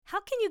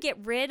how can you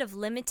get rid of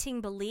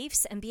limiting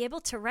beliefs and be able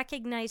to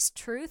recognize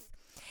truth?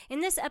 In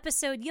this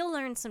episode, you'll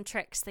learn some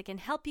tricks that can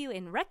help you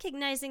in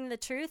recognizing the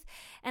truth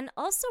and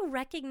also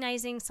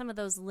recognizing some of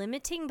those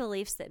limiting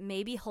beliefs that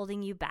may be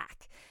holding you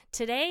back.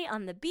 Today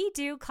on the Be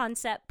Do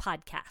Concept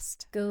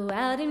podcast. Go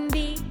out and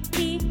be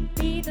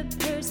the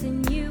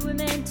person you were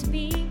meant to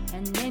be,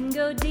 and then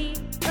go do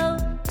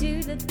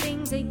the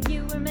things that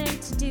you were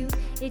meant to do.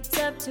 It's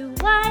up to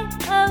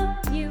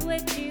you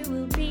what you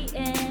will be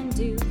and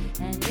do,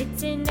 and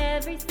it's in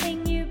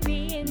everything you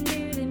be and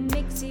do that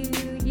makes you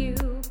you.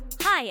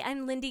 Hi,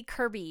 I'm Lindy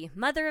Kirby,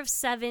 mother of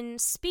 7,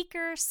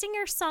 speaker,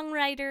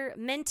 singer-songwriter,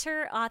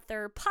 mentor,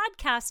 author,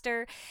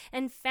 podcaster,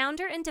 and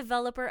founder and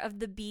developer of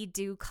the Be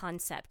Do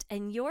Concept.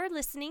 And you're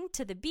listening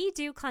to the Be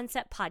Do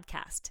Concept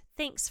podcast.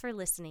 Thanks for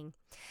listening.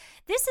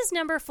 This is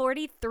number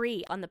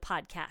 43 on the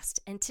podcast,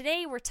 and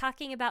today we're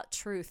talking about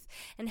truth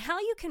and how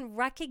you can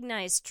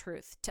recognize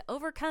truth to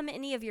overcome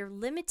any of your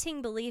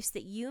limiting beliefs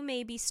that you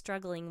may be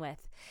struggling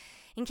with.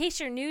 In case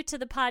you're new to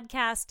the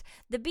podcast,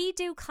 the Be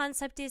Do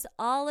Concept is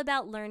all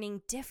about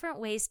learning different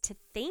ways to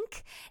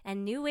think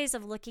and new ways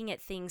of looking at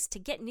things to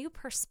get new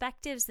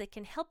perspectives that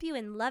can help you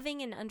in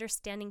loving and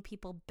understanding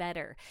people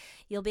better.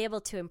 You'll be able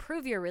to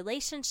improve your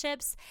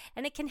relationships,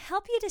 and it can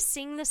help you to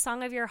sing the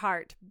song of your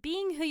heart,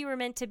 being who you were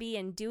meant to be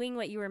and doing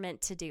what you were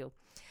meant to do.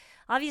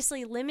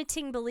 Obviously,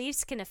 limiting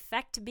beliefs can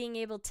affect being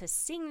able to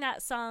sing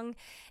that song,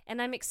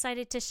 and I'm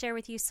excited to share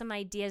with you some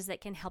ideas that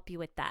can help you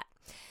with that.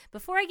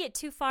 Before I get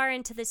too far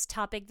into this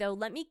topic, though,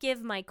 let me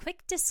give my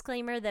quick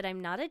disclaimer that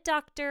I'm not a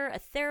doctor, a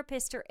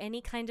therapist, or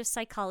any kind of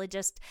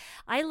psychologist.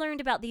 I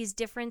learned about these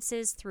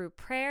differences through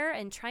prayer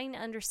and trying to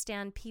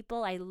understand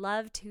people I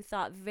loved who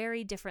thought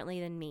very differently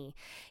than me.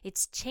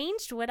 It's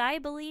changed what I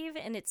believe,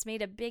 and it's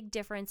made a big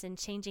difference in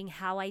changing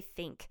how I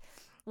think.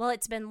 While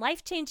it's been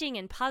life-changing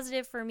and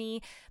positive for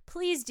me,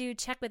 please do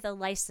check with a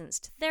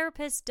licensed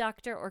therapist,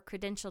 doctor, or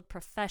credentialed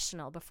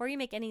professional before you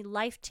make any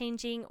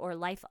life-changing or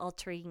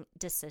life-altering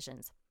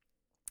decisions.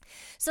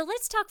 So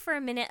let's talk for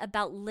a minute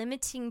about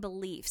limiting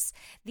beliefs.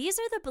 These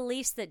are the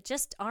beliefs that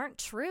just aren't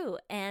true,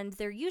 and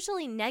they're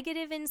usually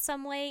negative in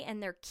some way,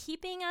 and they're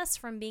keeping us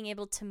from being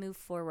able to move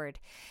forward.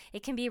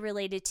 It can be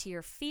related to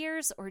your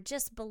fears or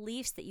just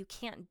beliefs that you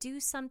can't do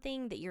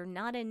something, that you're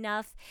not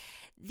enough.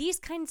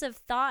 These kinds of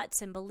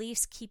thoughts and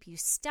beliefs keep you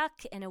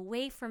stuck and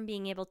away from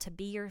being able to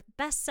be your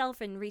best self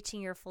and reaching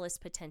your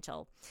fullest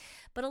potential.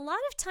 But a lot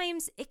of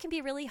times it can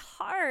be really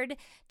hard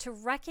to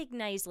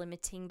recognize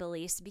limiting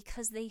beliefs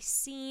because they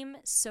seem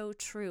so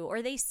true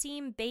or they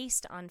seem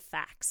based on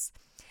facts.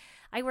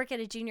 I work at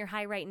a junior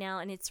high right now,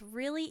 and it's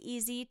really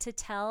easy to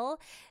tell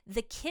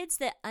the kids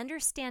that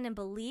understand and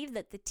believe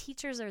that the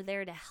teachers are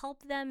there to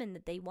help them and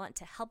that they want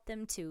to help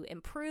them to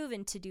improve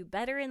and to do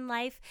better in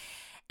life,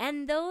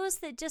 and those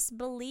that just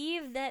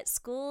believe that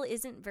school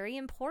isn't very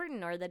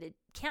important or that it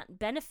can't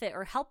benefit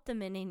or help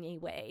them in any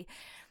way.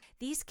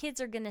 These kids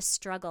are going to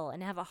struggle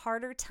and have a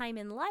harder time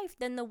in life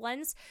than the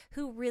ones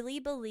who really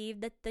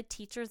believe that the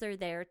teachers are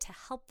there to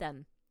help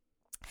them.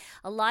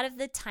 A lot of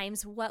the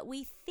times what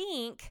we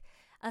think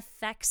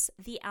affects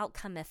the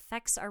outcome,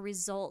 affects our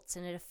results,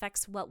 and it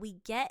affects what we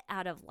get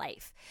out of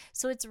life.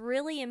 So it's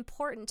really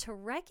important to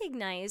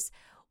recognize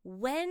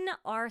when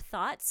our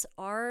thoughts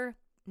are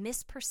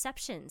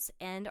misperceptions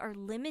and are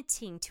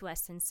limiting to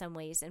us in some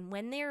ways, and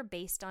when they are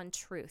based on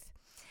truth.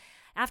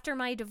 After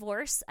my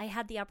divorce, I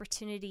had the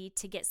opportunity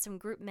to get some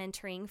group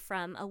mentoring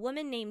from a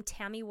woman named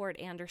Tammy Ward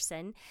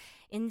Anderson.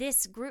 In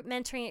this group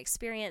mentoring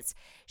experience,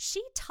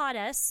 she taught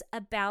us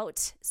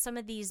about some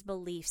of these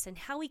beliefs and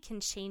how we can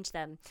change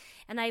them.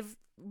 And I've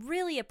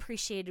really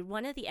appreciated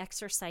one of the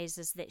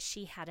exercises that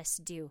she had us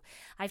do.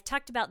 I've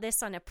talked about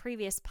this on a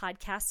previous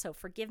podcast, so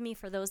forgive me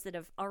for those that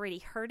have already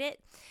heard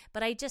it,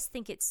 but I just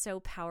think it's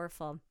so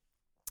powerful.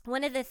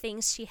 One of the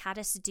things she had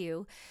us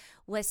do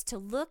was to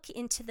look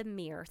into the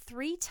mirror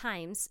 3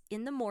 times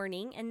in the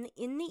morning and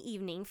in the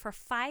evening for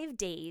 5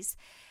 days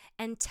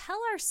and tell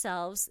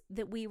ourselves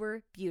that we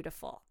were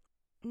beautiful.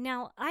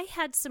 Now, I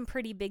had some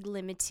pretty big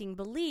limiting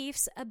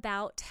beliefs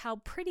about how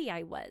pretty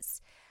I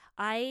was.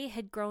 I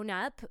had grown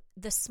up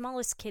the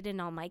smallest kid in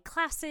all my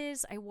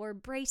classes. I wore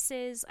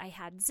braces. I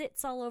had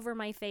zits all over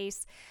my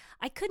face.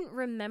 I couldn't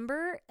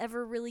remember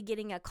ever really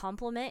getting a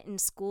compliment in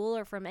school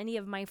or from any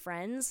of my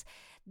friends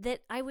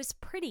that I was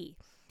pretty.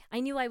 I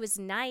knew I was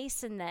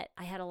nice and that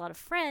I had a lot of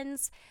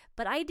friends,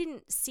 but I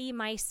didn't see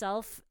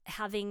myself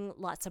having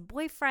lots of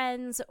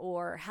boyfriends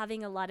or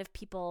having a lot of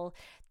people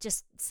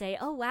just say,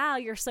 "Oh, wow,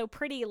 you're so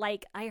pretty,"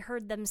 like I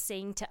heard them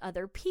saying to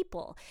other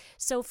people.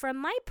 So from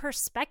my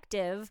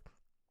perspective,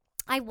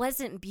 I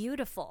wasn't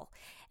beautiful.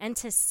 And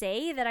to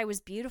say that I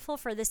was beautiful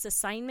for this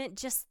assignment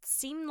just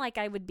seemed like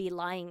I would be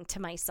lying to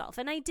myself,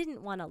 and I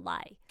didn't want to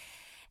lie.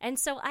 And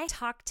so I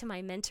talked to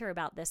my mentor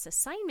about this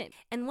assignment.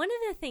 And one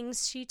of the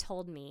things she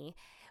told me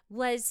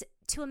was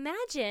to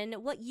imagine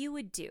what you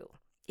would do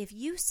if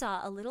you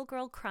saw a little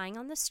girl crying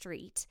on the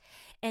street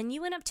and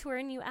you went up to her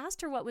and you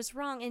asked her what was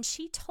wrong, and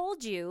she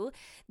told you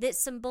that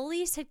some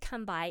bullies had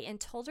come by and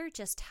told her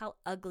just how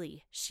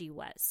ugly she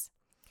was.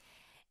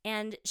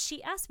 And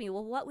she asked me,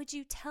 well, what would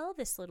you tell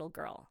this little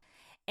girl?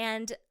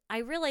 And I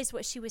realized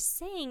what she was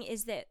saying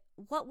is that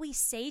what we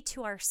say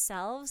to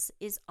ourselves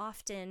is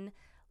often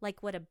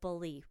like what a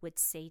bully would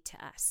say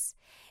to us.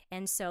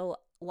 And so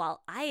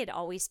while I had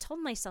always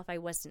told myself I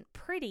wasn't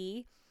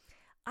pretty,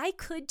 I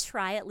could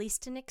try at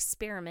least an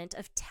experiment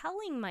of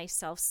telling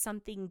myself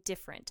something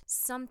different,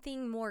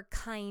 something more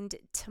kind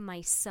to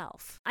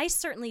myself. I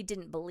certainly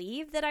didn't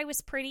believe that I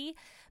was pretty,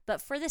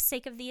 but for the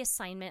sake of the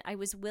assignment, I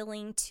was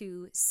willing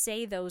to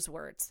say those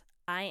words,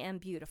 I am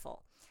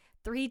beautiful,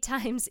 3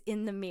 times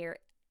in the mirror.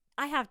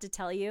 I have to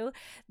tell you,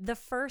 the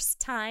first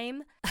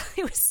time,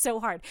 it was so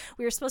hard.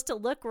 We were supposed to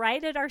look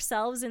right at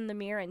ourselves in the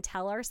mirror and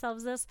tell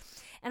ourselves this,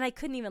 and I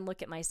couldn't even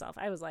look at myself.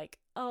 I was like,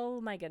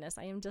 oh my goodness,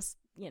 I am just,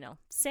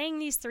 saying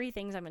these 3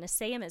 things. I'm going to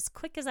say them as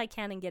quick as I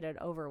can and get it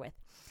over with.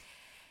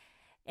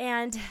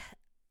 And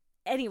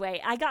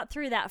anyway, I got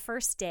through that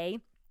first day.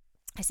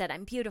 I said,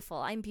 I'm beautiful,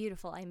 I'm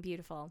beautiful, I'm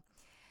beautiful.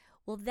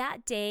 Well,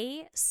 that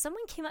day,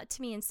 someone came up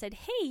to me and said,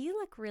 hey, you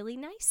look really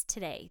nice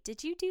today.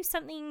 Did you do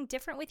something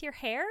different with your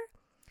hair?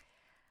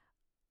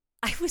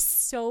 I was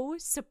so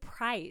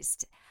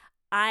surprised.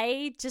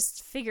 I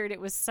just figured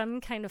it was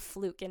some kind of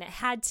fluke, and it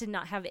had to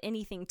not have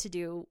anything to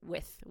do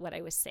with what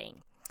I was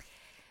saying.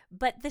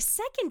 But the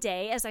second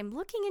day, as I'm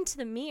looking into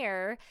the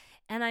mirror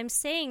and I'm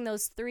saying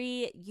those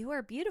 3 you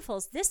are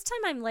beautifuls, this time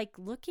I'm like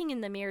looking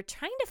in the mirror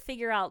trying to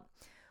figure out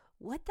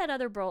what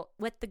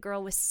the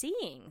girl was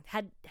seeing.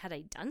 Had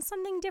I done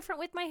something different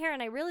with my hair?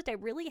 And I realized I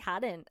really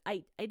hadn't.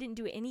 I didn't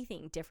do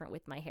anything different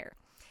with my hair.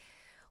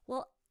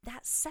 Well,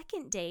 that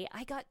second day,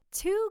 I got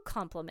 2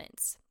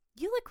 compliments.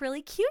 You look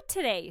really cute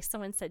today,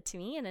 someone said to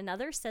me, and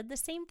another said the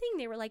same thing.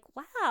 They were like,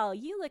 wow,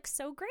 you look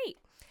so great.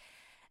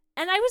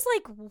 And I was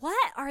like,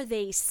 what are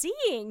they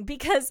seeing?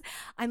 Because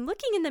I'm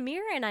looking in the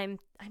mirror and I'm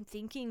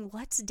thinking,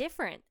 what's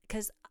different?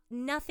 Because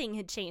nothing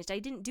had changed. I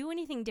didn't do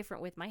anything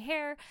different with my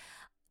hair.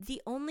 The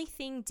only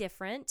thing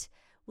different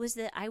was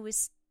that I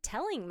was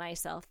telling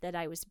myself that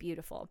I was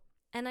beautiful.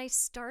 And I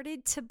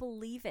started to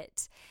believe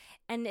it.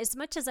 And as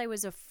much as I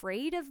was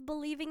afraid of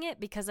believing it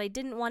because I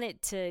didn't want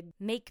it to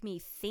make me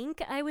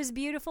think I was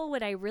beautiful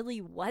when I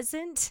really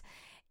wasn't,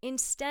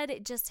 instead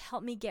it just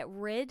helped me get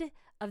rid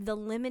of the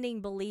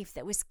limiting belief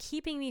that was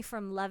keeping me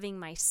from loving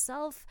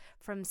myself,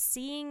 from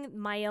seeing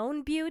my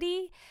own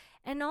beauty,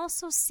 and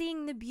also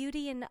seeing the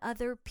beauty in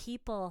other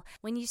people.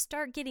 When you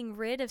start getting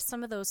rid of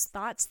some of those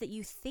thoughts that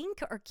you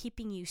think are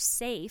keeping you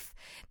safe,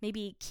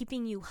 maybe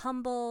keeping you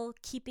humble,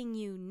 keeping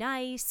you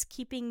nice,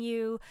 keeping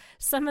you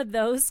some of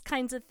those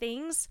kinds of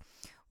things,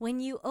 when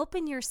you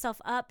open yourself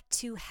up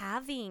to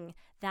having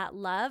that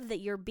love that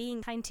you're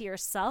being kind to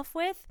yourself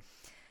with,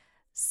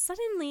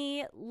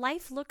 suddenly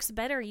life looks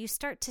better. You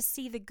start to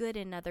see the good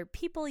in other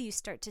people. You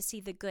start to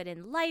see the good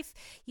in life.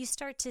 You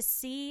start to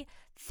see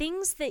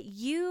things that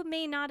you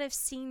may not have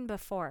seen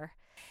before.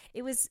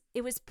 It was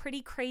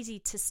pretty crazy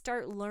to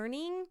start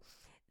learning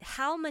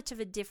how much of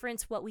a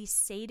difference what we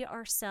say to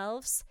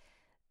ourselves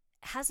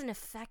has an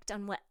effect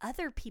on what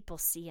other people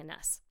see in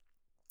us.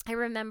 I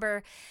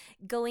remember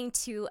going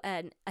to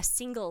a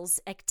singles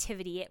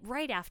activity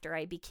right after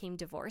I became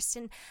divorced,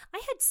 and I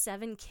had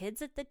 7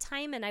 kids at the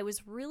time, and I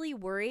was really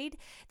worried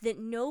that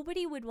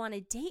nobody would want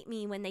to date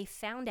me when they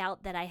found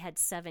out that I had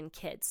 7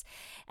 kids.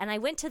 And I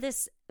went to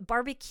this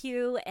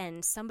barbecue,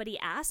 and somebody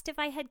asked if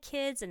I had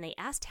kids, and they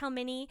asked how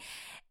many,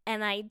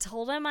 and I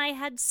told them I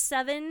had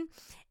 7,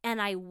 and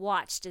I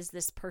watched as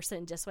this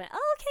person just went,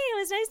 oh, okay, it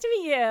was nice to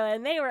meet you,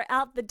 and they were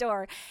out the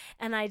door,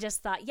 and I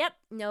just thought, yep,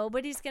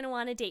 nobody's going to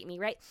want to date me,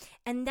 right?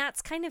 And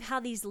that's kind of how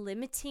these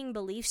limiting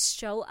beliefs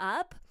show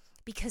up,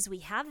 because we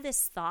have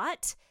this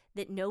thought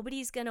that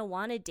nobody's going to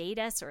want to date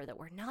us, or that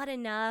we're not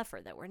enough,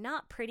 or that we're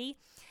not pretty,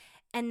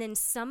 and then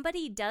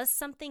somebody does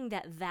something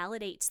that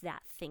validates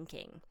that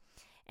thinking.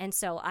 And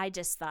so I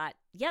just thought,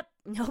 yep,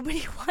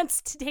 nobody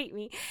wants to date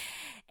me.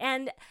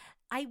 And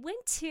I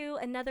went to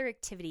another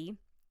activity,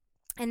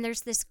 and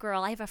there's this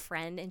girl, I have a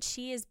friend, and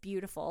she is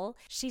beautiful.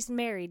 She's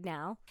married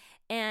now.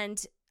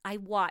 And I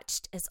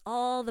watched as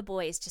all the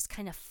boys just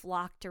kind of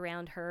flocked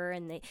around her,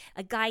 and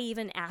a guy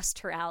even asked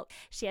her out.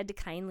 She had to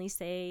kindly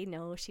say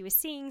no, she was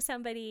seeing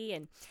somebody.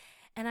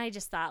 And I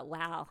just thought,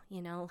 wow,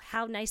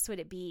 how nice would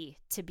it be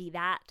to be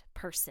that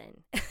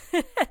person?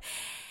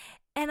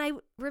 And I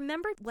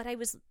remembered what I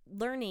was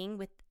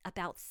learning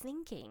about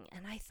thinking.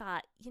 And I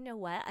thought, you know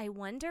what? I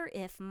wonder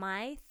if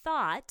my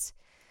thought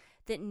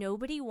that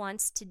nobody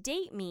wants to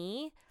date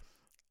me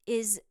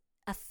is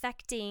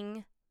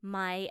affecting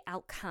my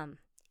outcome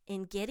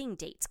in getting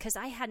dates, because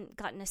I hadn't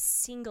gotten a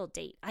single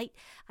date.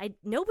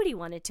 Nobody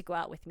wanted to go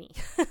out with me.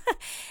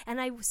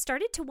 And I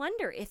started to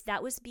wonder if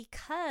that was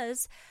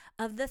because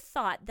of the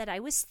thought that I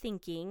was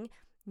thinking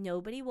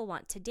nobody will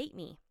want to date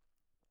me.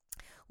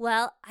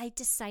 Well, I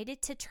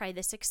decided to try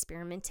this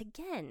experiment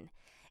again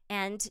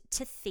and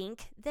to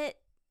think that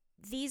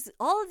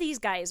all of these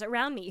guys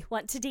around me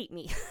want to date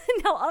me.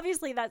 Now,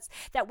 obviously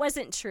that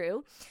wasn't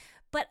true,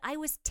 but I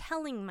was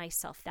telling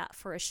myself that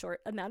for a short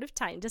amount of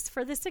time, just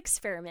for this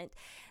experiment,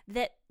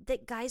 that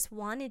guys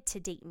wanted to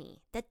date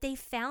me, that they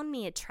found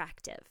me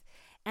attractive.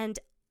 And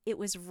it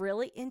was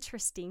really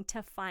interesting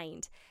to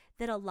find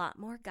that a lot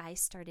more guys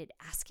started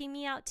asking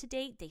me out to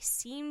date. They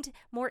seemed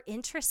more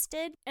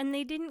interested, and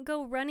they didn't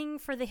go running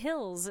for the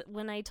hills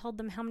when I told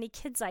them how many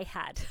kids I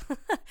had.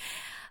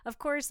 Of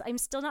course, I'm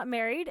still not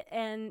married,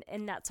 and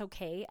that's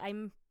okay.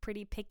 I'm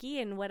pretty picky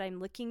in what I'm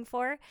looking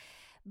for.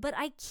 But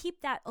I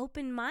keep that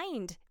open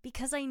mind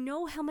because I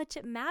know how much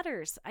it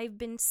matters. I've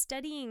been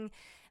studying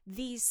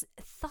these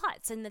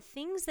thoughts and the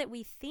things that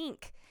we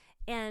think,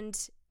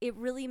 and it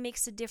really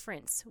makes a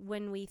difference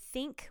when we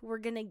think we're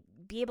going to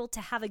be able to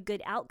have a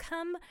good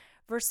outcome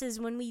versus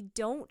when we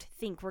don't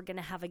think we're going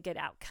to have a good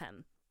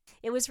outcome.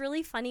 It was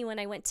really funny when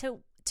I went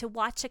to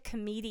watch a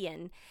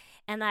comedian,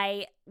 and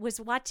I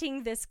was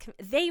watching this.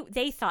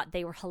 They thought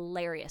they were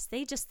hilarious.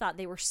 They just thought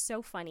they were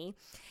so funny.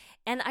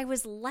 And I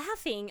was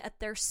laughing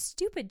at their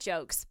stupid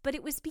jokes, but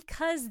it was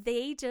because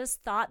they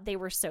just thought they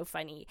were so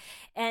funny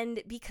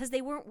and because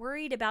they weren't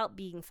worried about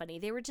being funny.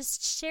 They were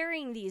just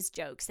sharing these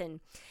jokes, and,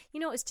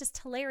 it was just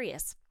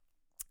hilarious.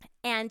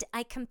 And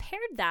I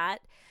compared that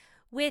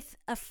with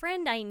a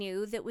friend I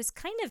knew that was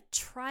kind of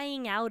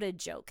trying out a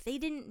joke. They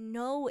didn't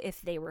know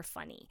if they were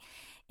funny.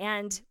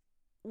 And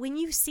when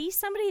you see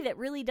somebody that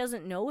really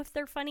doesn't know if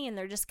they're funny and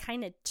they're just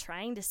kind of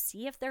trying to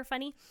see if they're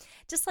funny,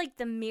 just like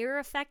the mirror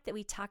effect that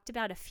we talked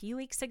about a few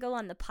weeks ago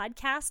on the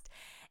podcast,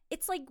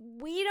 it's like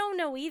we don't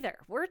know either.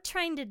 We're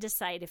trying to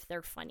decide if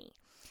they're funny.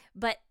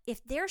 But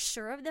if they're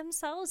sure of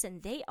themselves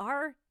and they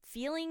are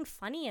feeling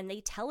funny and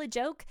they tell a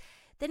joke,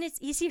 then it's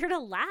easier to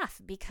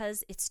laugh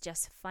because it's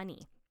just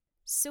funny.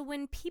 So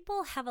when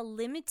people have a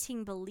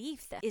limiting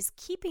belief that is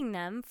keeping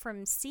them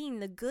from seeing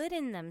the good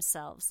in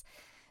themselves,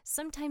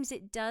 sometimes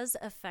it does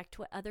affect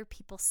what other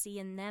people see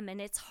in them,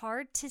 and it's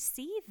hard to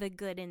see the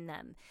good in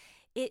them.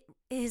 It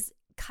is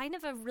kind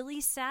of a really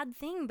sad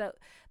thing, but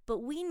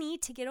we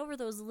need to get over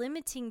those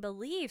limiting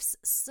beliefs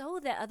so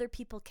that other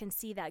people can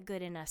see that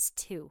good in us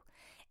too.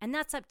 And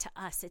that's up to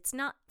us. It's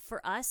not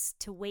for us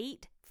to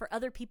wait for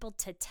other people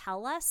to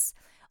tell us,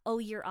 oh,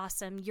 you're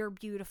awesome, you're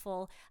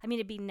beautiful. I mean,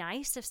 it'd be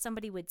nice if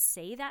somebody would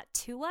say that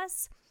to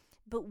us,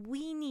 but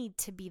we need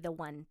to be the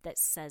one that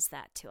says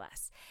that to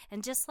us.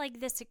 And just like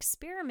this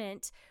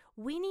experiment,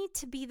 we need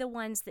to be the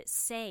ones that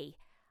say,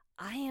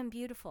 I am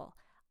beautiful.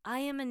 I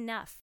am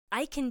enough.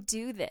 I can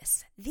do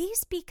this.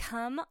 These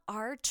become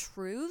our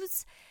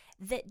truths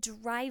that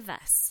drive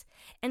us.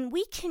 And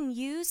we can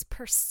use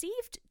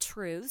perceived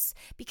truths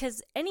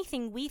because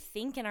anything we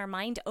think in our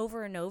mind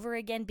over and over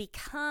again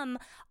become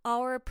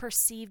our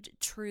perceived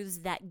truths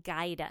that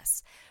guide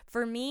us.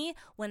 For me,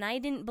 when I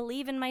didn't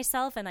believe in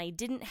myself and I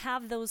didn't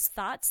have those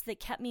thoughts that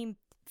kept me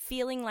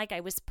feeling like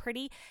I was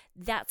pretty,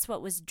 that's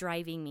what was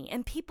driving me.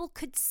 And people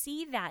could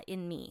see that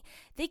in me.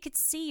 They could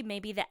see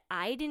maybe that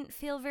I didn't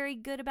feel very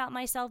good about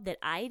myself, that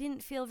I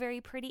didn't feel very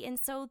pretty. And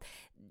so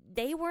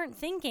they weren't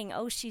thinking,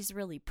 oh, she's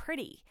really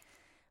pretty.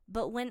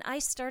 But when I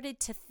started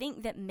to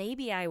think that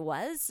maybe I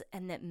was,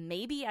 and that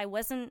maybe I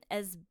wasn't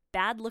as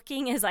bad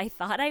looking as I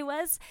thought I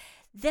was,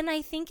 then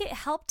I think it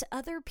helped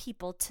other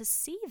people to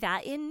see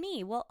that in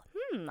me. Well,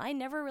 I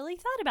never really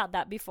thought about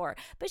that before,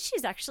 but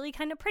she's actually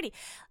kind of pretty.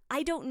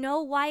 I don't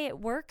know why it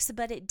works,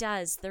 but it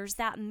does. There's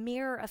that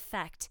mirror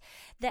effect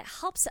that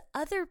helps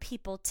other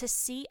people to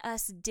see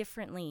us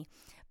differently.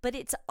 But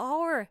it's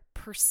our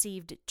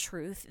perceived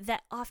truth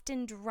that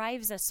often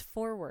drives us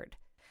forward.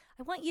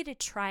 I want you to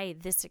try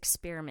this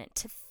experiment,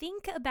 to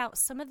think about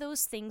some of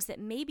those things that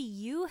maybe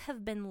you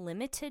have been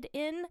limited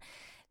in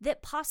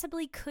that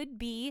possibly could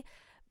be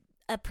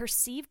a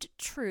perceived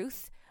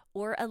truth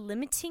or a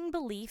limiting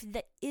belief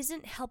that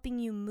isn't helping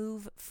you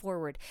move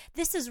forward.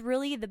 This is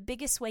really the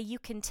biggest way you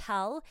can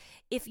tell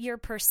if your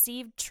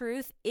perceived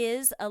truth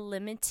is a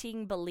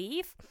limiting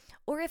belief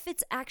or if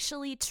it's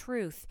actually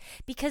truth.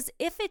 Because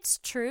if it's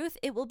truth,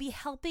 it will be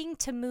helping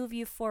to move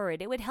you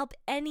forward. It would help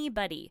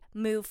anybody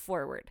move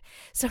forward.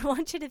 So I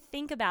want you to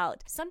think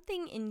about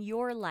something in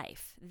your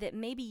life that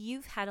maybe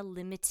you've had a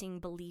limiting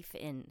belief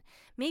in.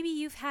 Maybe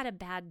you've had a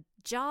bad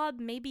job.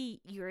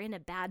 Maybe you're in a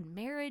bad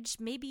marriage.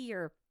 Maybe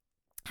you're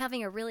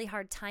having a really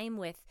hard time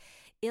with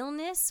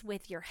illness,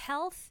 with your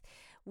health,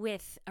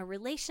 with a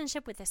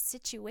relationship, with a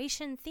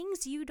situation,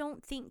 things you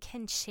don't think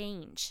can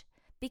change.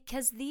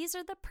 Because these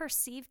are the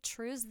perceived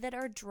truths that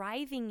are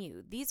driving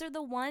you. These are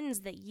the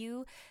ones that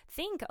you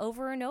think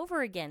over and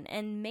over again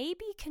and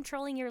maybe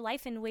controlling your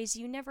life in ways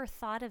you never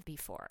thought of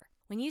before.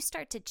 When you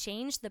start to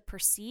change the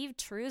perceived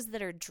truths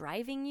that are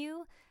driving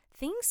you,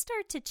 things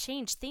start to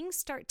change. Things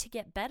start to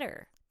get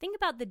better. Think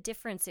about the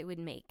difference it would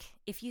make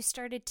if you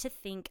started to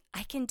think,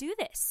 I can do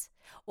this,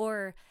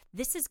 or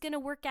this is going to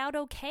work out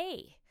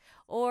okay,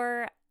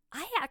 or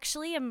I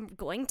actually am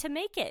going to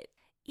make it.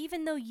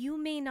 Even though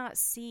you may not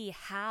see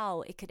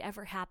how it could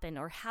ever happen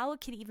or how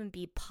it could even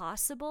be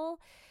possible,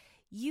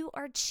 you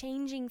are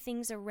changing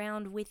things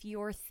around with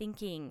your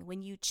thinking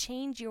when you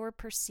change your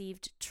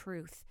perceived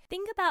truth.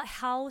 Think about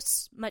how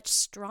much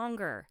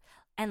stronger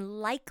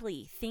and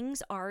likely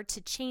things are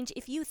to change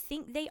if you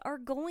think they are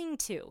going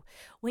to,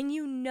 when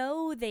you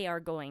know they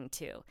are going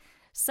to.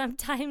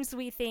 Sometimes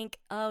we think,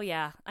 oh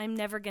yeah, I'm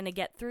never going to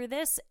get through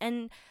this.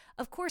 And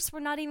of course, we're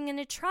not even going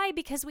to try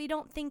because we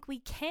don't think we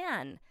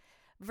can.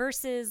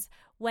 Versus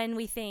when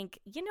we think,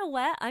 you know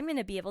what, I'm going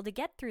to be able to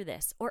get through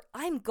this, or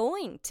I'm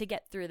going to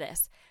get through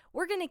this.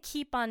 We're going to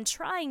keep on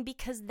trying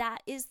because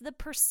that is the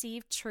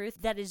perceived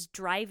truth that is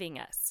driving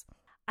us.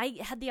 I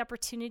had the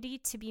opportunity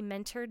to be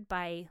mentored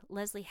by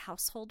Leslie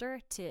Householder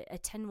to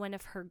attend one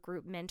of her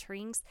group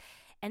mentorings,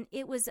 and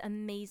it was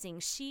amazing.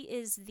 She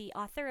is the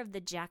author of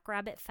The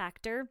Jackrabbit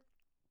Factor.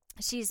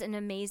 She's an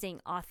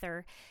amazing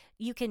author.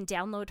 You can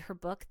download her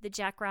book, The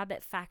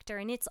Jackrabbit Factor,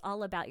 and it's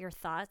all about your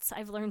thoughts.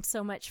 I've learned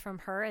so much from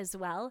her as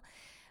well.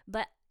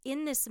 But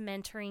in this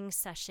mentoring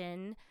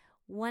session,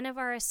 one of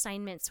our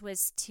assignments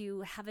was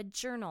to have a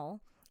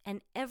journal, and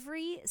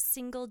every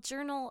single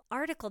journal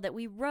article that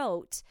we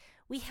wrote,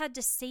 we had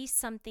to say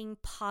something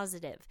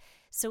positive.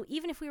 So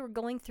even if we were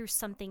going through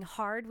something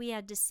hard, we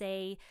had to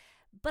say,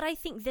 but I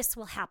think this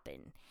will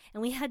happen.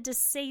 And we had to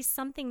say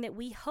something that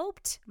we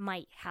hoped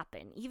might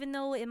happen, even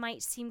though it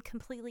might seem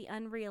completely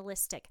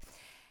unrealistic.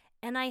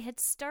 And I had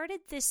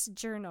started this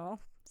journal,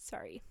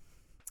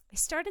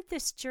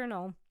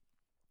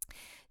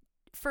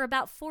 for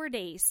about 4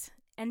 days.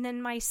 And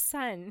then my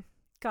son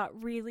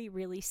got really,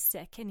 really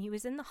sick, and he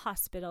was in the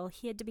hospital.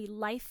 He had to be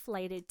life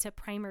flighted to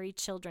Primary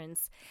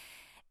Children's.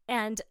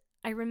 And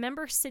I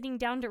remember sitting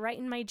down to write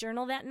in my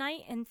journal that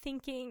night and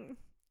thinking,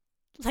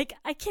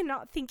 I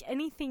cannot think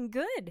anything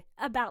good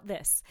about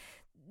this.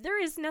 There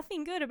is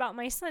nothing good about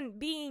my son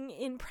being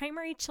in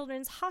Primary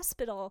Children's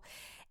Hospital.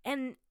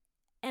 And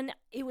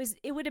it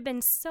would have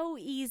been so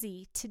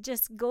easy to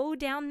just go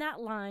down that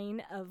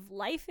line of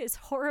life is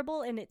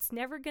horrible and it's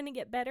never going to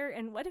get better.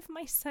 And what if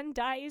my son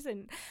dies?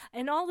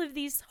 And all of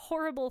these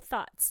horrible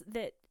thoughts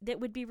that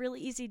would be really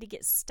easy to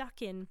get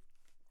stuck in.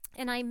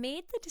 And I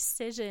made the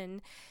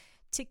decision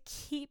to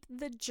keep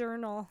the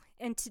journal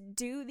and to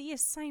do the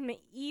assignment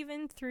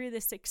even through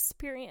this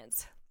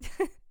experience.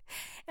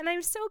 And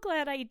I'm so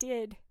glad I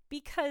did,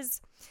 because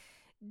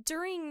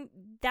during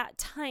that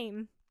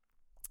time,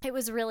 it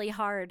was really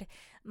hard.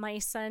 My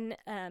son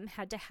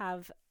had to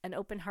have an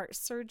open heart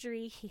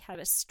surgery. He had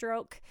a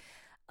stroke.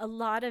 A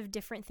lot of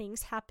different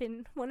things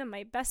happened. One of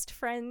my best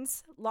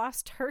friends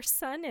lost her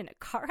son in a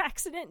car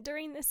accident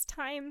during this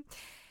time.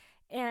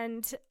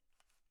 And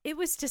it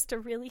was just a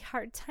really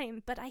hard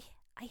time. But I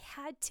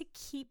had to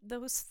keep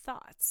those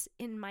thoughts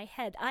in my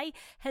head. I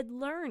had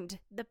learned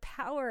the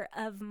power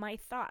of my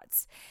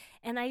thoughts.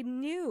 And I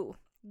knew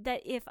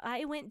that if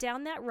I went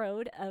down that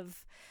road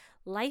of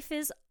life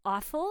is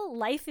awful,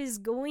 life is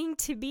going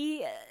to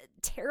be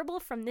terrible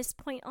from this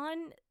point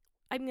on,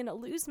 I'm going to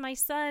lose my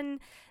son,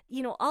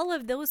 all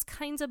of those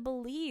kinds of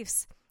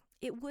beliefs,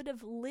 it would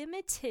have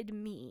limited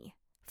me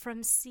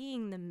from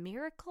seeing the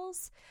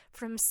miracles,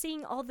 from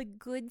seeing all the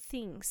good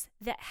things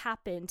that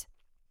happened.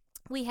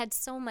 We had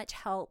so much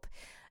help.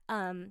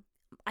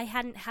 I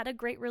hadn't had a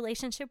great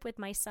relationship with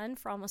my son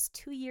for almost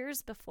 2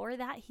 years before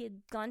that. He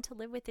had gone to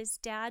live with his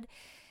dad.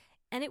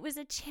 And it was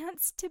a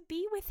chance to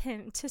be with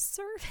him, to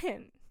serve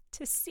him,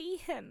 to see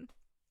him.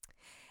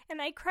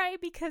 And I cry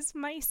because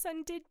my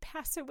son did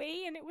pass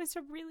away, and it was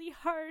a really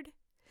hard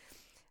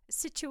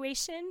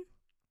situation.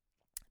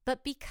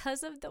 But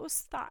because of those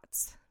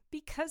thoughts,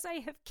 because I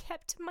have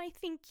kept my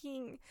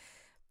thinking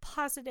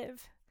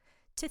positive,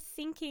 to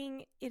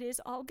thinking it is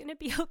all going to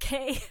be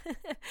okay.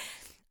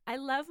 I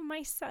love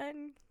my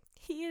son.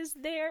 He is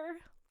there.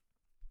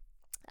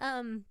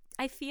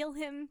 I feel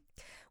him.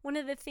 One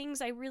of the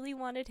things I really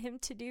wanted him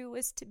to do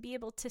was to be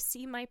able to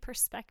see my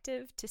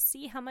perspective, to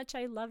see how much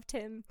I loved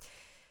him,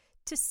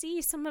 to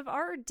see some of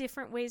our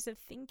different ways of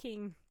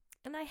thinking.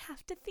 And I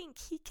have to think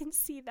he can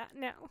see that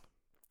now.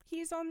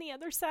 He's on the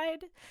other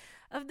side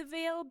of the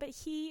veil, but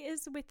he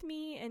is with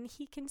me and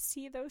he can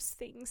see those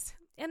things.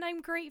 And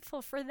I'm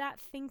grateful for that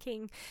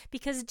thinking,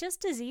 because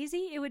just as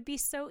easy, it would be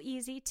so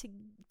easy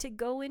to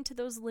go into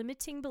those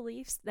limiting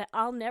beliefs that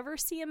I'll never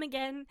see him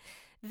again,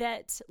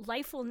 that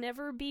life will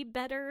never be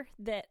better,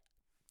 that,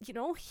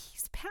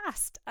 he's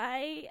passed.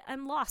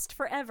 I'm lost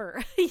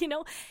forever.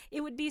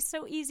 It would be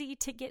so easy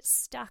to get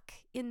stuck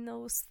in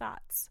those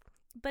thoughts.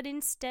 But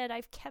instead,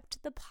 I've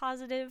kept the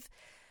positive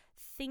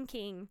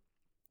thinking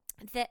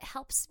that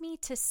helps me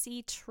to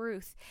see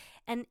truth.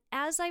 And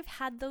as I've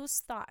had those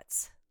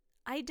thoughts,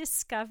 I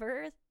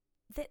discover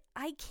that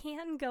I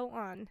can go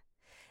on,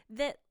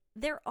 that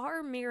there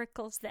are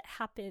miracles that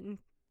happen.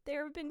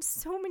 There have been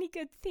so many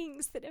good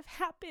things that have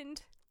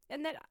happened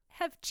and that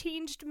have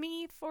changed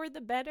me for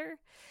the better.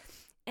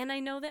 And I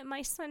know that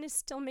my son is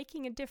still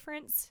making a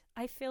difference.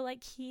 I feel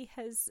like he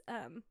has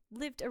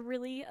lived a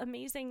really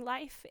amazing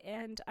life,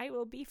 and I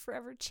will be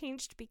forever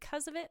changed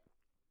because of it.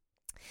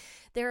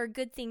 There are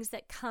good things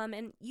that come,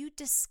 and you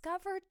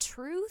discover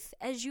truth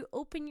as you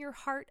open your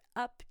heart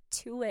up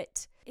to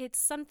it. It's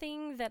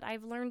something that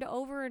I've learned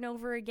over and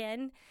over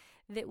again,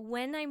 that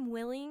when I'm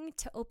willing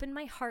to open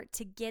my heart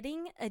to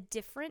getting a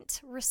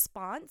different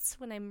response,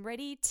 when I'm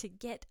ready to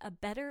get a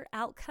better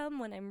outcome,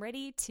 when I'm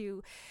ready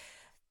to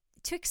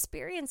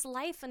experience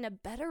life in a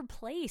better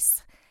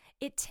place,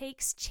 it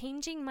takes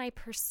changing my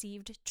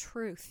perceived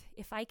truth.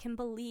 If I can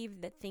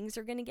believe that things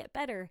are going to get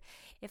better,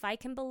 if I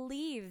can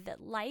believe that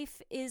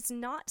life is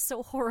not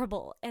so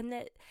horrible and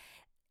that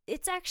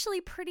it's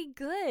actually pretty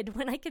good,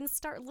 when I can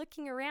start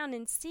looking around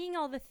and seeing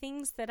all the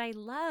things that I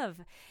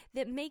love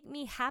that make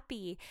me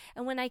happy,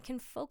 and when I can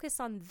focus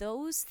on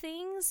those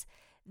things,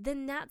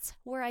 then that's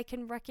where I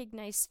can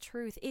recognize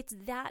truth. It's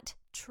that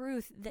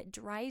truth that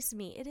drives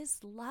me. It is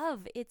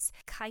love. It's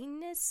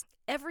kindness.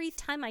 Every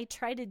time I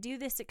try to do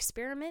this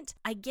experiment,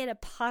 I get a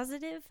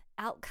positive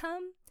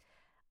outcome.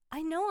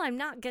 I know I'm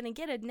not going to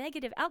get a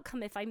negative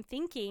outcome if I'm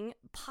thinking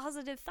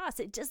positive thoughts.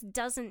 It just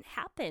doesn't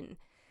happen.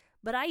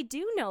 But I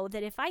do know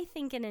that if I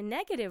think in a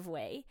negative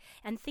way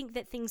and think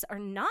that things are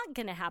not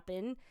going to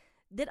happen,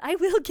 that I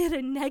will get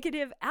a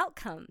negative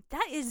outcome.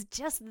 That is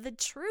just the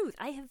truth.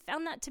 I have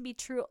found that to be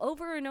true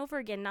over and over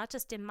again, not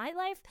just in my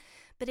life,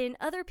 but in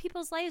other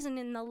people's lives and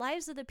in the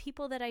lives of the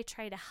people that I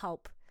try to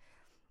help.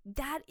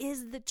 That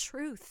is the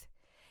truth.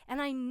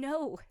 And I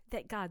know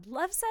that God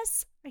loves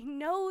us. I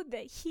know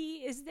that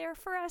He is there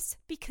for us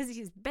because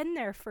He's been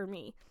there for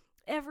me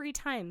every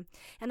time.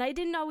 And I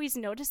didn't always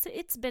notice it.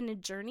 It's been a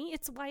journey.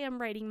 It's why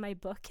I'm writing my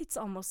book. It's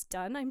almost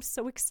done. I'm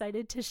so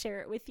excited to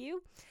share it with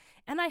you.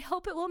 And I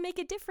hope it will make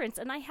a difference.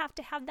 And I have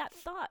to have that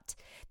thought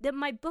that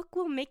my book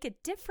will make a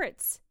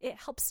difference. It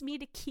helps me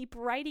to keep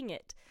writing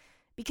it.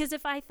 Because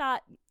if I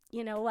thought,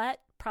 you know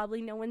what,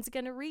 probably no one's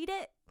going to read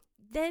it,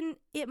 then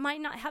it might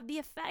not have the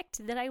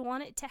effect that I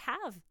want it to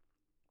have.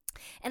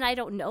 And I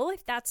don't know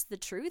if that's the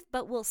truth,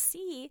 but we'll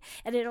see.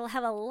 And it'll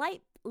have a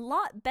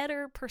lot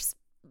better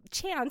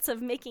chance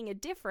of making a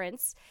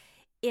difference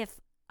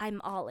if I'm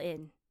all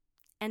in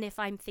and if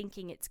I'm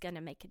thinking it's going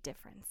to make a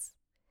difference.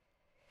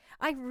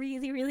 I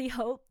really, really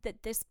hope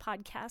that this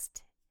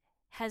podcast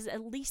has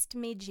at least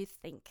made you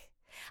think.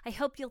 I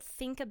hope you'll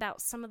think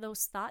about some of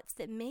those thoughts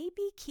that may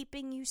be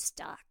keeping you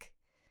stuck.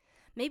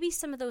 Maybe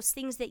some of those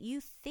things that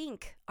you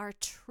think are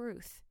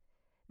truth,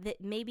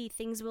 that maybe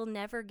things will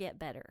never get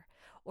better,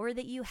 or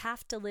that you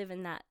have to live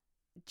in that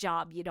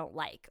job you don't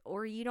like,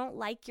 or you don't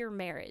like your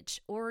marriage,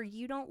 or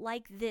you don't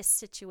like this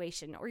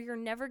situation, or you're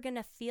never going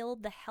to feel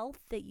the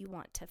health that you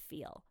want to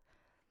feel.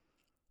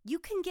 You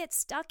can get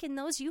stuck in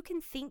those. You can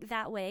think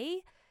that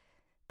way,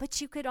 but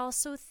you could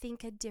also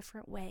think a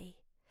different way.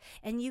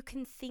 And you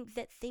can think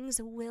that things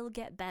will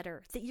get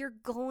better, that you're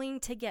going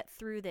to get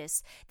through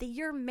this, that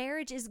your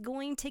marriage is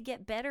going to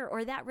get better,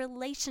 or that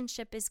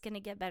relationship is going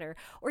to get better,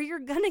 or you're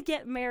going to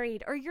get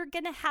married, or you're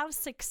going to have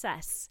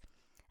success.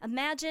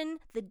 Imagine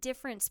the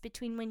difference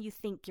between when you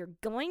think you're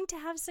going to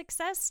have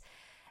success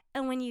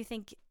and when you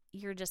think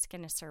you're just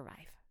going to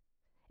survive.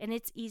 And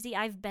it's easy.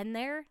 I've been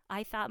there.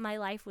 I thought my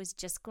life was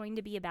just going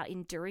to be about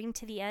enduring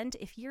to the end.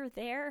 If you're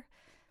there,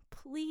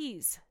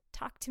 please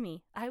talk to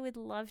me. I would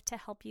love to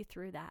help you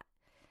through that.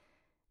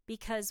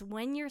 Because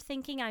when you're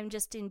thinking I'm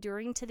just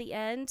enduring to the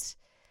end,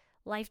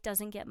 life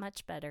doesn't get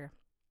much better.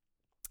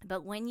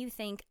 But when you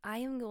think I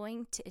am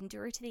going to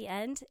endure to the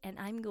end and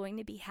I'm going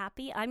to be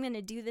happy, I'm going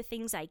to do the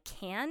things I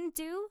can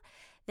do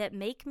that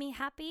make me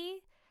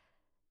happy,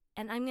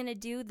 and I'm going to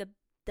do the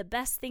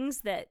best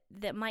things that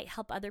might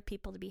help other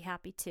people to be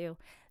happy too.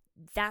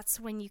 That's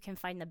when you can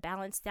find the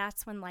balance.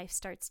 That's when life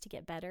starts to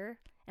get better.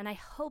 And I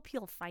hope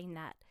you'll find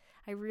that.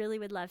 I really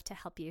would love to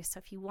help you. So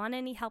if you want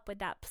any help with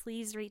that,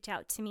 please reach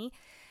out to me.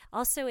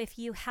 Also, if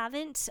you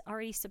haven't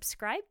already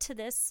subscribed to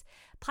this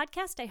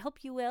podcast, I hope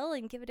you will,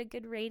 and give it a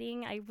good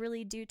rating. I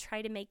really do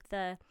try to make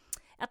the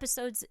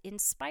episodes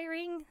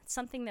inspiring,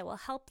 something that will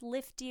help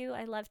lift you.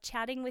 I love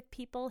chatting with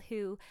people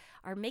who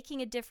are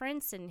making a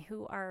difference and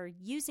who are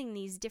using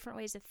these different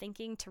ways of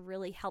thinking to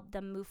really help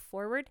them move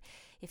forward.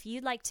 If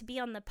you'd like to be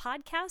on the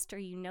podcast, or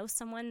you know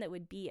someone that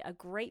would be a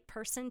great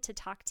person to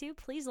talk to,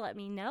 please let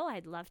me know.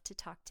 I'd love to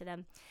talk to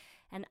them.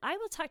 And I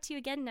will talk to you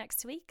again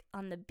next week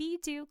on the Be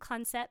Do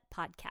Concept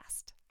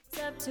podcast.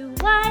 It's up to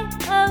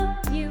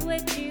Y-O-U,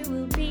 what you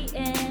will be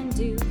and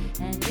do.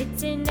 And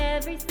it's in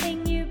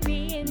everything you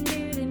be and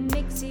do that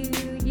makes you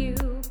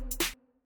you.